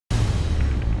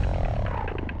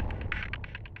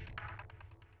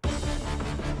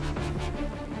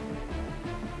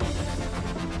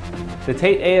The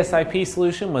Tait AS-IP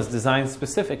solution was designed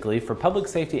specifically for public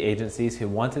safety agencies who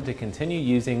wanted to continue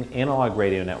using analog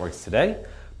radio networks today,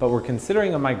 but were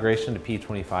considering a migration to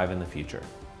P25 in the future.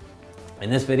 In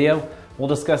this video, we'll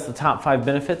discuss the top 5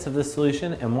 benefits of this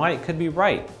solution and why it could be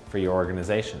right for your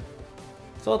organization.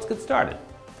 So let's get started.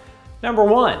 Number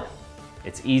 1,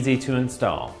 it's easy to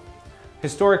install.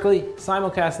 Historically,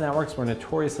 simulcast networks were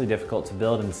notoriously difficult to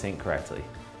build and sync correctly.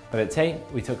 But at Tait,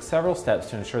 we took several steps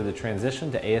to ensure the transition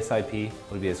to AS-IP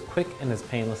would be as quick and as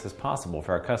painless as possible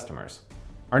for our customers.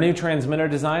 Our new transmitter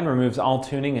design removes all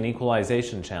tuning and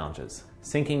equalization challenges.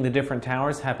 Syncing the different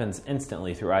towers happens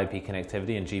instantly through IP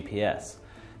connectivity and GPS.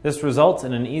 This results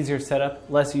in an easier setup,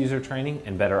 less user training,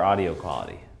 and better audio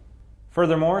quality.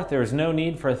 Furthermore, there is no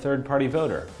need for a third-party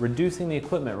voter, reducing the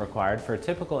equipment required for a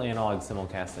typical analog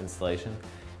simulcast installation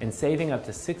and saving up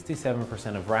to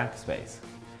 67% of rack space.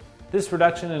 This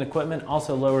reduction in equipment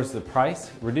also lowers the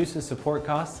price, reduces support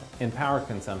costs, and power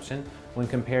consumption when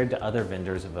compared to other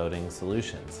vendors' voting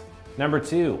solutions. Number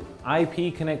 2,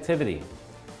 IP connectivity.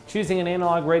 Choosing an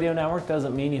analog radio network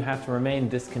doesn't mean you have to remain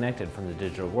disconnected from the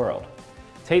digital world.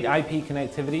 Tait IP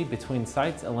connectivity between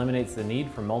sites eliminates the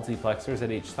need for multiplexers at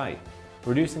each site,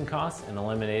 reducing costs and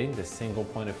eliminating the single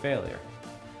point of failure.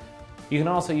 You can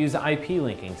also use IP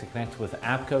linking to connect with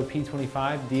APCO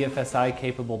P25 DFSI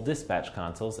capable dispatch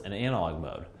consoles in analog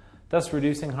mode, thus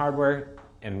reducing hardware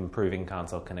and improving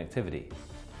console connectivity.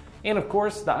 And of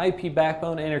course, the IP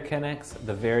backbone interconnects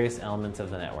the various elements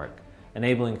of the network,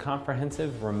 enabling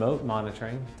comprehensive remote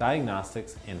monitoring,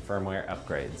 diagnostics, and firmware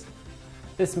upgrades.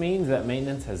 This means that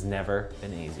maintenance has never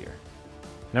been easier.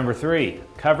 Number 3,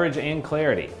 coverage and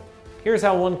clarity. Here's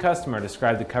how one customer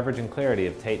described the coverage and clarity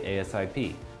of Tait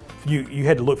AS-IP. You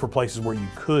had to look for places where you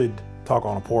could talk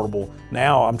on a portable.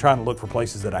 Now I'm trying to look for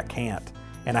places that I can't,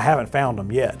 and I haven't found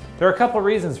them yet. There are a couple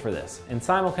reasons for this. In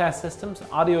simulcast systems,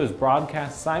 audio is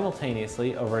broadcast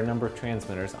simultaneously over a number of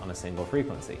transmitters on a single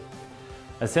frequency.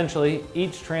 Essentially,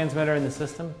 each transmitter in the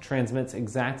system transmits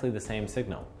exactly the same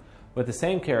signal, with the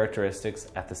same characteristics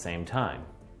at the same time.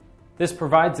 This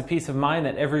provides the peace of mind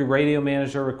that every radio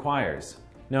manager requires,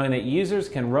 knowing that users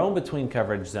can roam between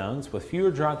coverage zones with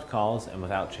fewer dropped calls and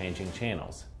without changing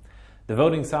channels. The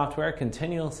voting software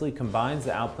continuously combines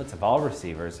the outputs of all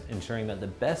receivers, ensuring that the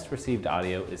best received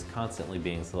audio is constantly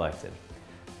being selected,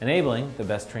 enabling the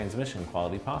best transmission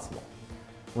quality possible.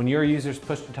 When your users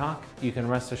push to talk, you can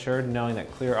rest assured knowing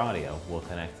that clear audio will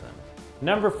connect them.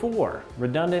 Number 4,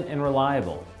 redundant and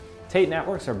reliable. Tait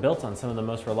networks are built on some of the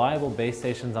most reliable base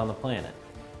stations on the planet,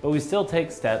 but we still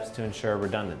take steps to ensure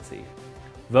redundancy.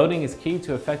 Voting is key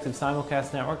to effective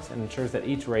simulcast networks and ensures that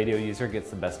each radio user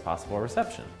gets the best possible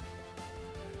reception.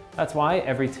 That's why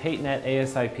every TaitNet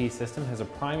AS-IP system has a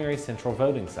primary central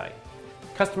voting site.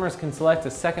 Customers can select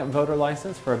a second voter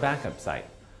license for a backup site,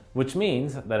 which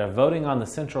means that if voting on the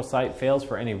central site fails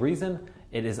for any reason,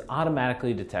 it is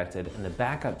automatically detected and the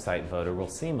backup site voter will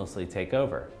seamlessly take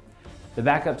over. The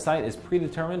backup site is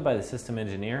predetermined by the system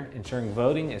engineer, ensuring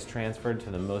voting is transferred to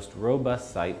the most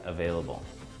robust site available.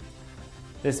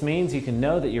 This means you can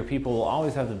know that your people will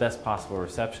always have the best possible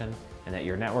reception and that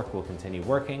your network will continue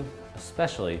working,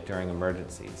 especially during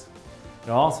emergencies.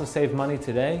 It'll also save money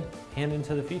today and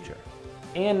into the future.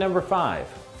 And number 5,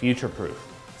 future-proof.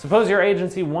 Suppose your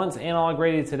agency wants analog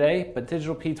radio today, but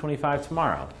digital P25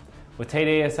 tomorrow. With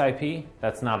Tait AS-IP,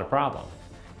 that's not a problem.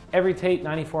 Every Tait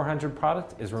 9400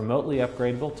 product is remotely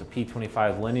upgradable to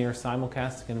P25 linear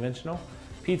simulcast to conventional,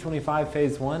 P25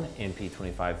 Phase 1 and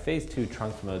P25 Phase 2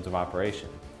 trunked modes of operation.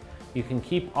 You can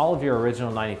keep all of your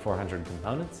original 9400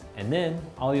 components, and then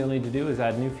all you'll need to do is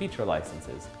add new feature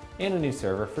licenses and a new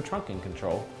server for trunking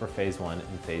control for Phase 1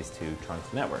 and Phase 2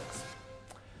 trunked networks.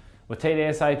 With Tait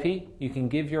AS-IP, you can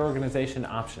give your organization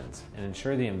options and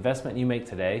ensure the investment you make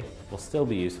today will still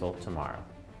be useful tomorrow.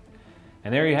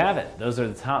 And there you have it. Those are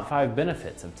the top 5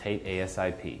 benefits of Tait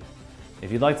AS-IP.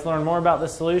 If you'd like to learn more about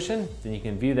this solution, then you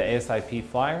can view the AS-IP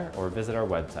flyer or visit our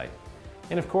website.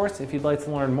 And of course, if you'd like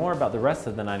to learn more about the rest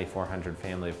of the 9400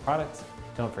 family of products,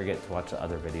 don't forget to watch the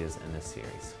other videos in this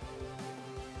series.